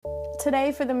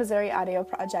Today for the Missouri Audio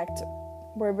Project,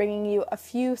 we're bringing you a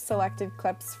few selected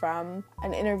clips from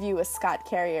an interview with Scott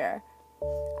Carrier.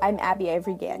 I'm Abby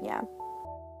Avery Gagna.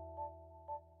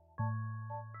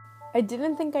 I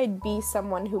didn't think I'd be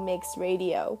someone who makes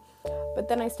radio, but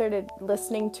then I started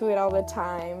listening to it all the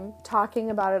time,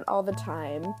 talking about it all the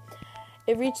time.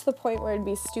 It reached the point where it'd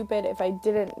be stupid if I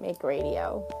didn't make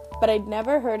radio. But I'd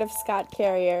never heard of Scott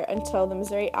Carrier until the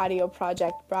Missouri Audio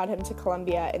Project brought him to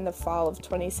Columbia in the fall of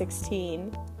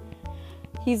 2016.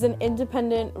 He's an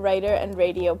independent writer and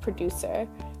radio producer.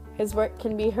 His work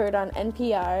can be heard on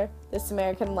NPR, This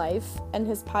American Life, and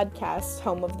his podcast,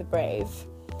 Home of the Brave.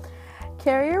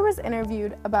 Carrier was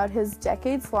interviewed about his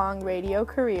decades-long radio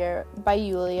career by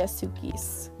Yulia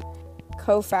Sukis,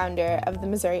 co-founder of the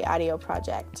Missouri Audio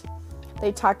Project.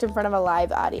 They talked in front of a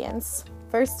live audience.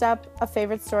 First up, a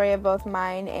favorite story of both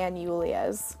mine and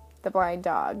Yulia's, the blind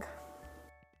dog.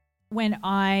 When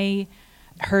I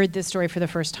heard this story for the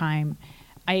first time,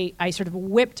 I sort of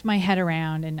whipped my head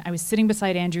around, and I was sitting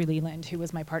beside Andrew Leland, who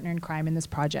was my partner in crime in this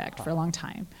project for a long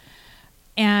time.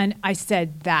 And I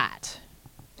said,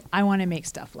 I want to make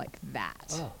stuff like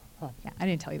that. Yeah, I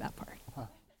didn't tell you that part.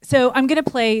 So I'm gonna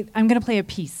play a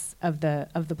piece of the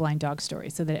blind dog story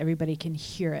so that everybody can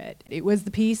hear it. It was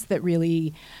the piece that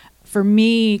really, for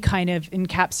me, kind of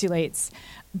encapsulates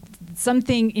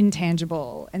something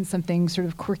intangible and something sort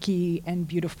of quirky and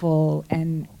beautiful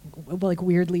and like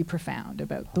weirdly profound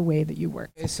about the way that you work.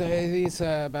 So it's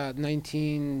about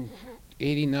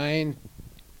 1989,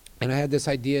 and I had this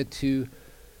idea to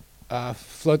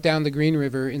float down the Green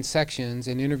River in sections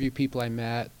and interview people I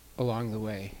met along the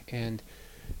way, and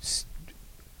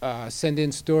send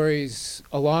in stories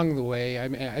along the way.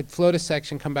 I'd float a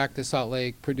section, come back to Salt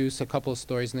Lake, produce a couple of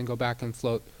stories, and then go back and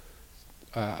float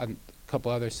a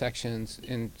couple other sections.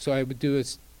 And so I would do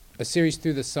a series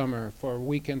through the summer for a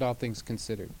weekend, all things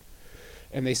considered.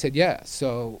 And they said, yeah.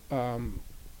 So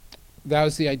that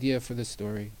was the idea for the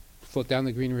story. Float down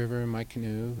the Green River in my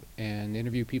canoe and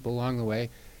interview people along the way.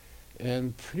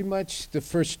 And pretty much the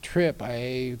first trip,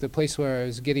 the place where I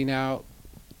was getting out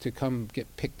to come get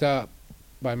picked up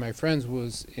by my friends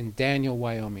was in Daniel,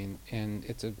 Wyoming, and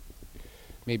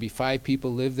maybe 5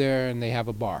 people live there, and they have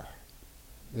a bar,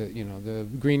 the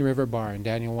Green River Bar in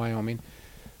Daniel, Wyoming.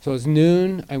 So it was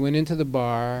noon. I went into the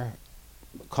bar,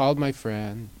 called my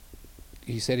friend.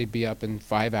 He said he'd be up in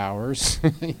 5 hours.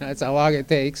 That's how long it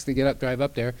takes to drive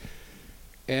up there.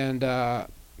 And I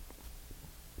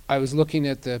was looking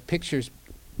at the pictures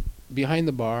behind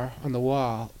the bar on the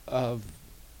wall of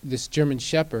this German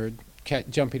Shepherd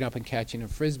jumping up and catching a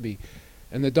Frisbee.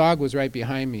 And the dog was right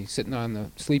behind me, sleeping on the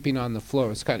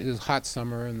floor. It was hot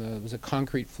summer, and it was a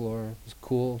concrete floor. It was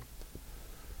cool.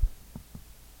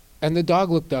 And the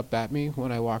dog looked up at me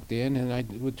when I walked in, and I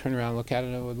would turn around and look at it,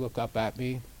 and it would look up at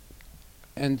me.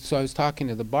 And so I was talking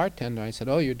to the bartender. I said,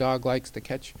 "Oh, your dog likes to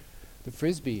catch the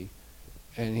Frisbee."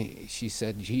 And she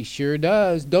said, "He sure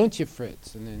does, don't you,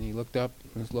 Fritz?" And then he looked up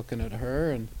and was looking at her,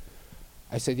 and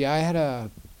I said, "Yeah, I had a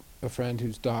friend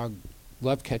whose dog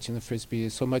loved catching the Frisbee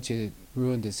so much it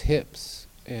ruined his hips,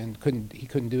 and he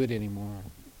couldn't do it anymore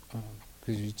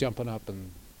because he was jumping up and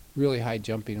really high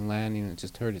jumping and landing, and it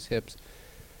just hurt his hips."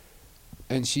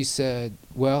 And she said,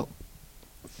 "Well,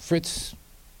 Fritz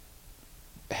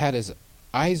had his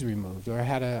eyes removed, or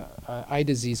had a eye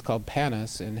disease called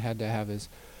Panis, and had to have his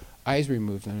eyes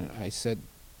removed." And I said,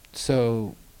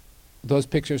 "So those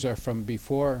pictures are from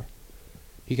before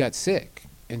he got sick?"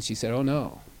 And she said, "Oh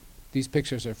no, these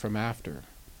pictures are from after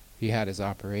he had his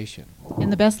operation." And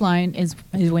the best line is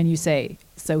when you say,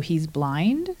 "So he's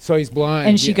blind?" So he's blind.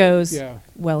 And she goes, yeah.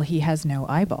 "Well, he has no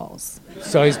eyeballs."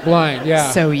 So he's blind,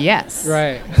 yeah. So yes.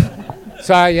 Right.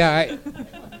 So I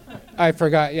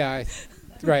forgot, yeah.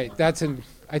 Right, I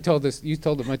told this, you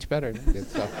told it much better than I did,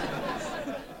 so.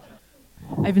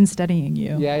 I've been studying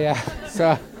you. Yeah.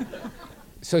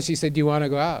 So she said, "Do you want to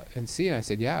go out and see?" And I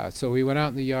said, "Yeah." So we went out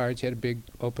in the yard. She had a big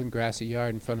open grassy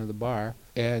yard in front of the bar,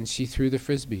 and she threw the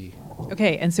Frisbee.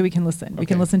 Okay, and so we can listen. Okay. We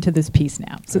can listen to this piece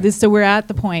now. So Right. so we're at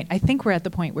the point, I think we're at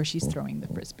the point where she's throwing the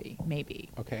Frisbee,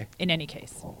 maybe. Okay. In any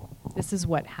case, this is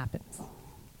what happens.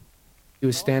 He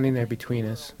was standing there between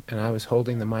us, and I was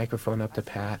holding the microphone up to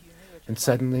Pat, and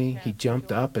suddenly he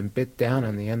jumped up and bit down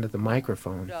on the end of the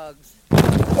microphone. Oh,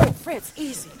 Fritz,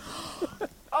 easy.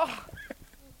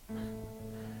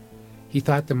 He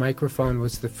thought the microphone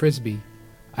was the Frisbee.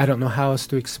 I don't know how else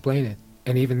to explain it,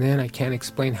 and even then I can't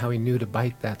explain how he knew to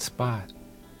bite that spot.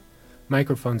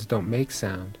 Microphones don't make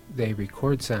sound, they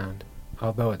record sound,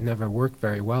 although it never worked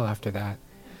very well after that,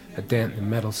 a dent in the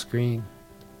metal screen.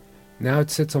 Now it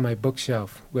sits on my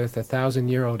bookshelf with a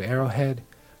 1,000-year-old arrowhead,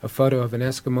 a photo of an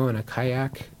Eskimo in a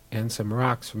kayak, and some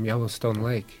rocks from Yellowstone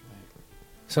Lake.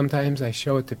 Sometimes I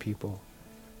show it to people.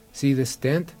 See this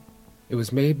dent? It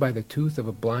was made by the tooth of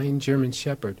a blind German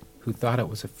shepherd who thought it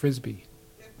was a frisbee.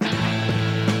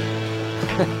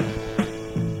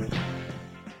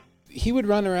 He would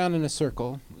run around in a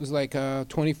circle. It was like a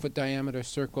 20-foot diameter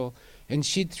circle, and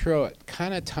she'd throw it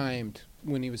kind of timed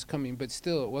when he was coming, but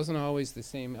still, it wasn't always the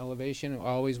same elevation. It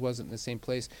always wasn't the same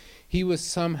place. He was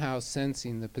somehow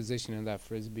sensing the position of that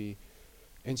frisbee,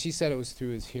 and she said it was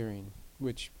through his hearing,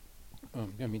 which,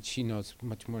 I mean, she knows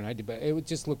much more than I did, but it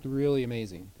just looked really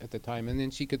amazing at the time. And then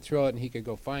she could throw it, and he could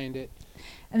go find it.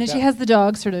 And then she has the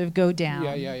dog sort of go down.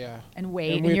 Yeah. And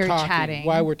wait, and we're you're talking. chatting.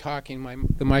 While we're talking,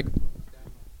 the microphone was down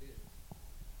like this,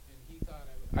 and he thought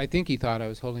I think he thought I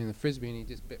was holding the frisbee, and he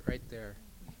just bit right there,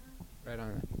 right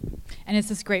on it. And it's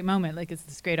this great moment, like it's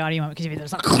this great audio moment because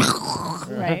there's like,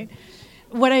 right?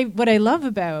 What I love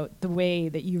about the way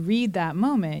that you read that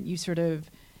moment, it's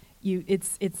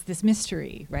this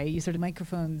mystery, right? You sort of,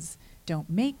 microphones don't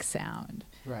make sound.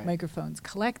 Right. Microphones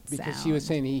collect sound. Because she was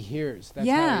saying he hears. That's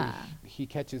how he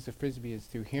catches the frisbee, is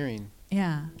through hearing.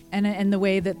 Yeah, and the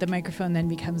way that the microphone then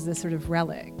becomes this sort of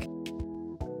relic.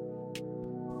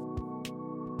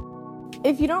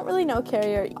 If you don't really know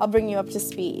Carrier, I'll bring you up to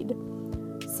speed.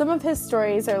 Some of his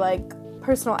stories are like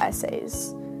personal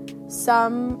essays.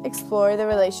 Some explore the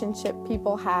relationship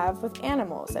people have with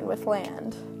animals and with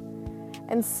land.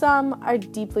 And some are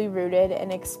deeply rooted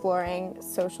in exploring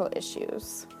social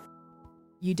issues.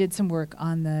 You did some work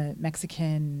on the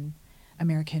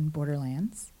Mexican-American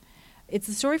borderlands. It's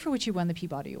a story for which you won the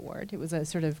Peabody Award. It was a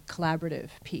sort of collaborative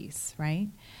piece, right?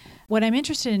 What I'm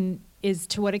interested in is,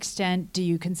 to what extent do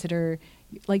you consider,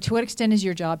 to what extent is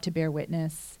your job to bear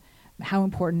witness? How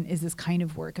important is this kind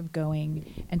of work of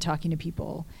going and talking to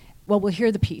people? Well, we'll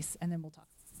hear the piece, and then we'll talk.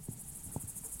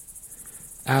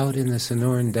 Out in the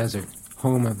Sonoran Desert,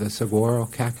 home of the saguaro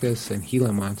cactus and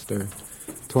Gila monster,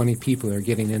 20 people are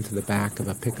getting into the back of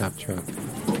a pickup truck.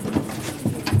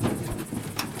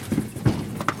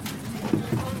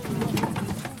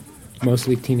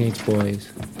 Mostly teenage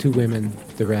boys, 2 women,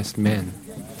 the rest men.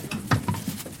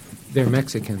 They're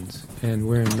Mexicans, and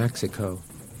we're in Mexico,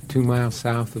 2 miles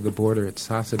south of the border at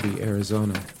Sasabe,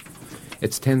 Arizona.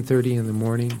 It's 10:30 in the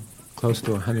morning, close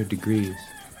to 100 degrees.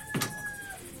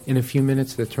 In a few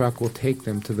minutes, the truck will take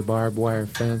them to the barbed wire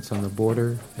fence on the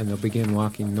border, and they'll begin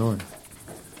walking north.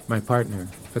 My partner,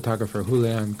 photographer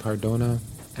Julian Cardona,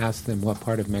 asks them what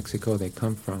part of Mexico they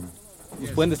come from.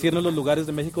 ¿Pueden decirnos los lugares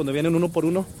de México donde vienen uno por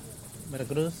uno?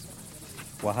 Veracruz.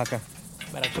 Oaxaca.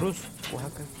 Veracruz.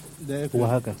 Oaxaca.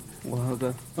 Oaxaca.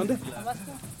 Oaxaca. ¿Dónde?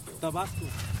 Tabasco.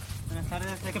 Buenas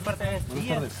tardes. ¿De qué parte es?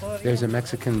 There's a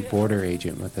Mexican border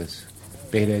agent with us,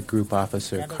 Beta Group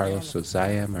Officer Carlos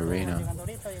Zozaya Moreno.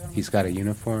 He's got a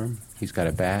uniform, he's got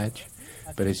a badge,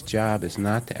 but his job is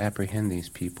not to apprehend these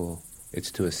people,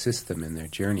 it's to assist them in their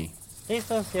journey. He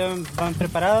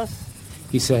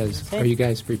says, are you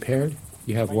guys prepared?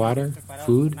 You have water,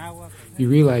 food? You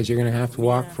realize you're going to have to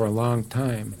walk for a long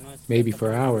time, maybe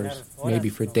for hours, maybe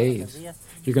for days.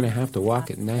 You're going to have to walk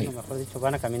at night.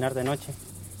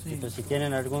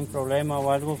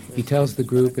 He tells the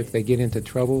group if they get into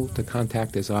trouble to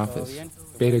contact his office.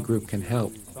 Beta Group can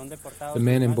help. The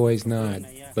men and boys nod,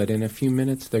 but in a few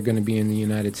minutes they're going to be in the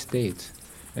United States,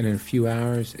 and in a few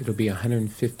hours it'll be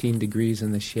 115 degrees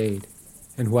in the shade.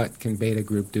 And what can Beta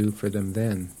Group do for them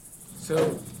then?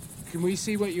 So, can we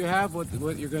see what you have,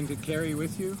 what you're going to carry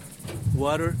with you?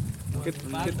 Water.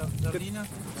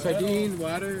 Sardine,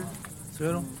 water.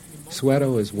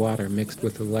 Suero is water mixed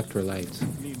with electrolytes.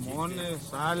 Limón,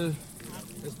 sal.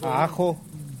 Ajo.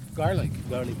 Garlic.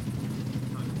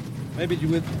 Maybe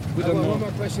we don't know. One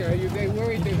more question. Are they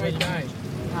worried they might die?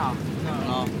 No.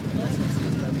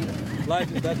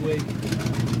 Life is that way.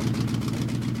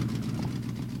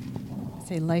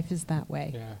 Say life is that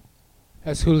way. Yeah.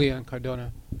 That's Julian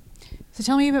Cardona. So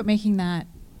tell me about making that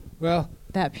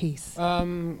piece.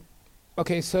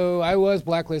 Okay, so I was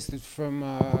blacklisted from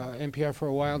NPR for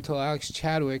a while until Alex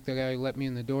Chadwick, the guy who let me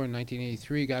in the door in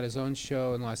 1983, got his own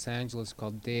show in Los Angeles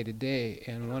called Day to Day.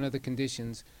 And one of the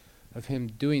conditions of him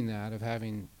doing that, of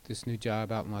having this new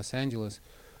job out in Los Angeles,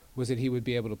 was that he would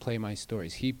be able to play my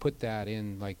stories. He put that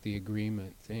in, like, the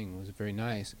agreement thing. It was very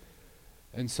nice.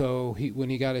 And so when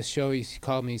he got his show, he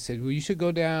called me. He said, well, you should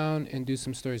go down and do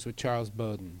some stories with Charles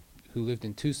Bowden, who lived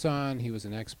in Tucson. He was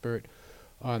an expert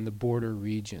on the border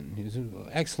region. He was an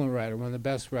excellent writer, one of the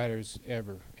best writers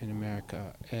ever in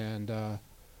America. And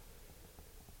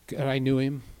I knew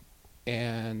him,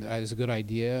 and it was a good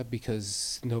idea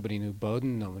because nobody knew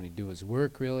Bowden, nobody knew his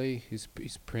work, really. He's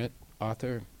print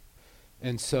author.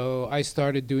 And so I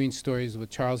started doing stories with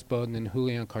Charles Bowden and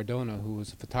Julian Cardona, who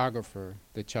was a photographer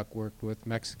that Chuck worked with,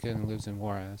 Mexican, and lives in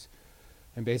Juarez.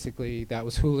 And basically that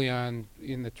was Julian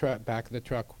in the truck, back of the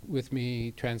truck with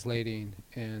me translating.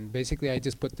 And basically I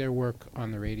just put their work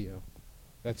on the radio.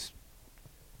 That's,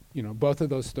 you know, both of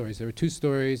those stories. There were two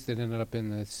stories that ended up in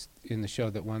the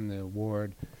show that won the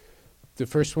award. The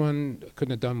first one I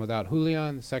couldn't have done without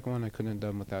Julian. The second one I couldn't have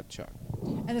done without Chuck.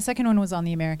 And the second one was on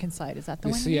the American side. Is that the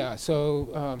one? Yeah, so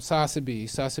Sasabe,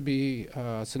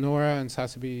 Sonora, and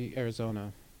Sasabe,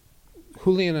 Arizona.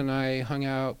 Julian and I hung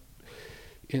out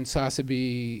in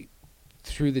Sasabe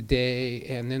through the day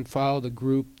and then followed a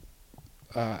group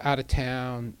out of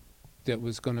town that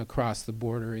was going to cross the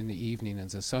border in the evening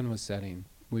as the sun was setting.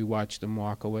 We watched them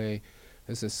walk away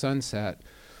as the sun set.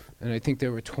 And I think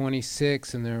there were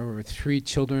 26 and there were 3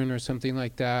 children or something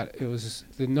like that. It was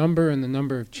the number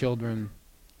of children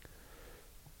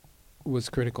was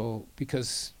critical,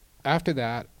 because after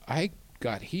that I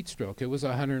got heat stroke. It was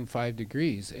 105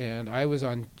 degrees and I was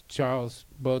on Charles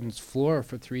Bowden's floor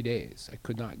for 3 days. I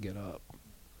could not get up.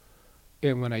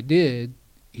 And when I did,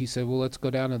 he said, well, let's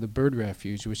go down to the bird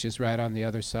refuge, which is right on the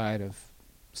other side of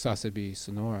Sasabe,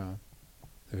 Sonora.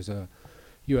 There's a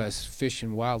U.S. Fish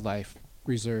and Wildlife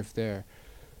Reserve there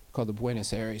called the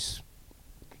Buenos Aires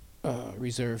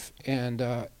Reserve,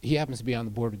 and he happens to be on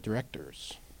the board of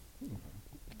directors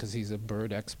because he's a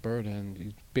bird expert and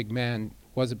he's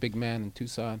was a big man in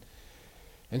Tucson.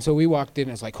 And so we walked in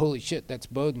and it's like, holy shit, that's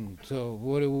Bowden. So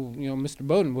Mr.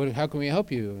 Bowden, how can we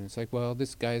help you? And it's like, well,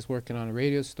 this guy's working on a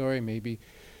radio story, maybe.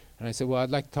 And I said, well, I'd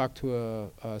like to talk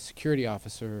to a security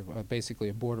officer, basically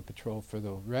a border patrol for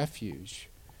the refuge.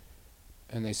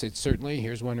 And they said, certainly,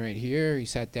 here's one right here. He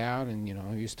sat down and,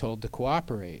 he was told to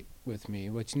cooperate with me,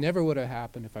 which never would have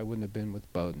happened if I wouldn't have been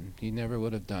with Bowden. He never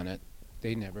would have done it.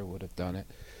 They never would have done it.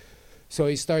 So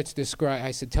he starts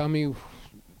I said,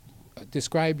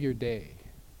 describe your day.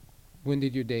 When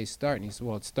did your day start? And he said,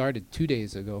 well, it started 2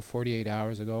 days ago, 48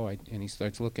 hours ago. And he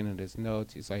starts looking at his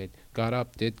notes. He's like, got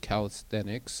up, did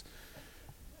calisthenics,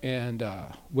 and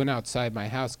went outside my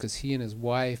house because he and his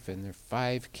wife and their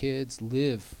 5 kids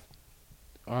live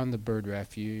on the bird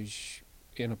refuge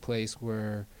in a place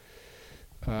where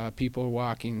people are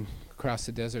walking across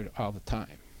the desert all the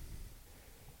time.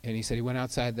 And he said he went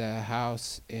outside the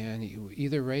house, and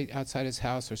either right outside his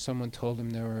house or someone told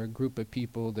him there were a group of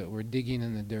people that were digging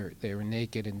in the dirt. They were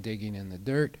naked and digging in the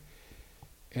dirt,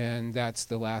 and that's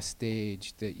the last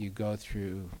stage that you go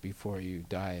through before you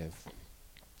die of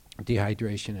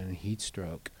dehydration and a heat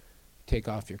stroke. Take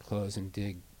off your clothes and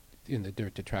dig in the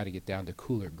dirt to try to get down to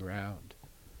cooler ground.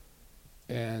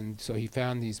 And so he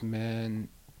found these men.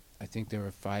 I think there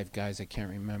were 5 guys, I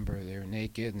can't remember. They were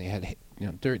naked and they had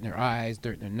dirt in their eyes,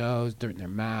 dirt in their nose, dirt in their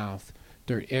mouth,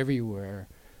 dirt everywhere.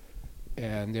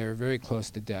 And they were very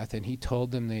close to death. And he told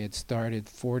them they had started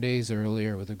 4 days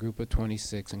earlier with a group of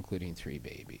 26, including 3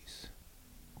 babies.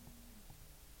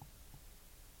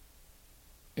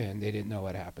 And they didn't know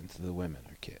what happened to the women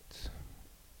or kids.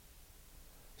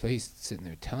 So he's sitting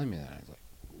there telling me that. I was like,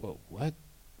 whoa, what?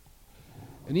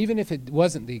 And even if it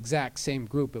wasn't the exact same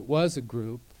group, it was a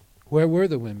group. Where were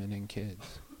the women and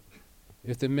kids?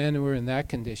 If the men were in that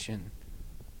condition.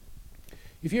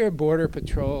 If you're a border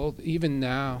patrol, even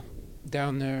now,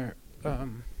 down there,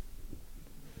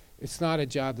 it's not a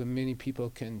job that many people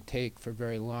can take for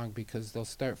very long, because they'll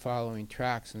start following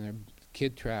tracks, and they're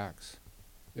kid tracks.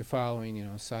 They're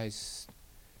following, size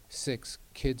 6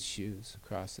 kids' shoes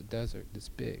across the desert, this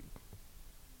big.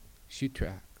 Shoe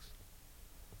tracks.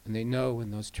 And they know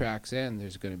when those tracks end,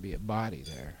 there's going to be a body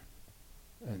there.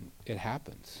 And it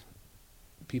happens.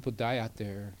 People die out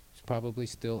there. It's probably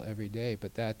still every day,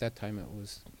 but that time it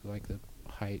was like the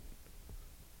height,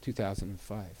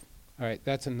 2005. All right,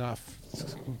 that's enough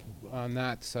on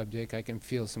that subject. I can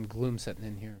feel some gloom setting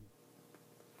in here.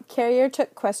 Carrier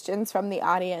took questions from the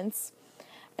audience,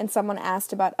 and someone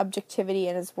asked about objectivity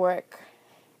in his work.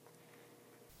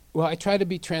 Well, I try to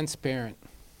be transparent.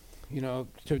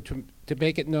 To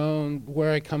make it known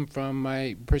where I come from,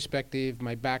 my perspective,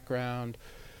 my background,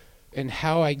 and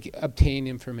how I obtain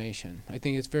information. I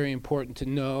think it's very important to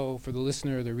know, for the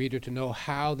listener or the reader, to know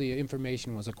how the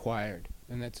information was acquired,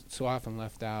 and that's so often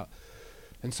left out.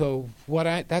 And so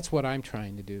that's what I'm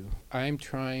trying to do. I'm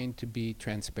trying to be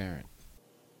transparent.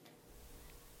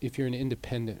 If you're an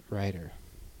independent writer,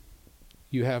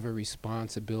 you have a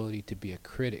responsibility to be a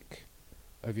critic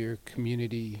of your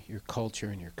community, your culture,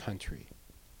 and your country,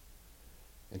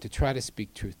 and to try to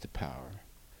speak truth to power.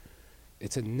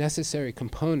 It's a necessary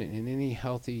component in any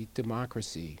healthy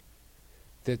democracy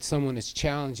that someone is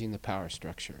challenging the power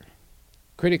structure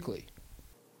critically.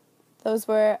 Those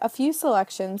were a few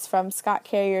selections from Scott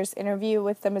Carrier's interview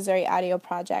with the Missouri Audio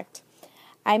Project.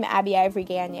 I'm Abby Ivory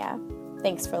Ganya.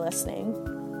 Thanks for listening.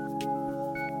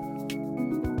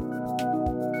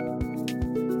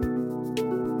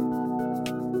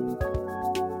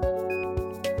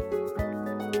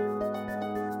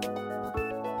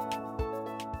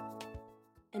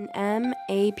 An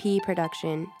MAP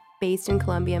production, based in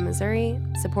Columbia, Missouri,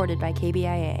 supported by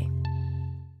KBIA.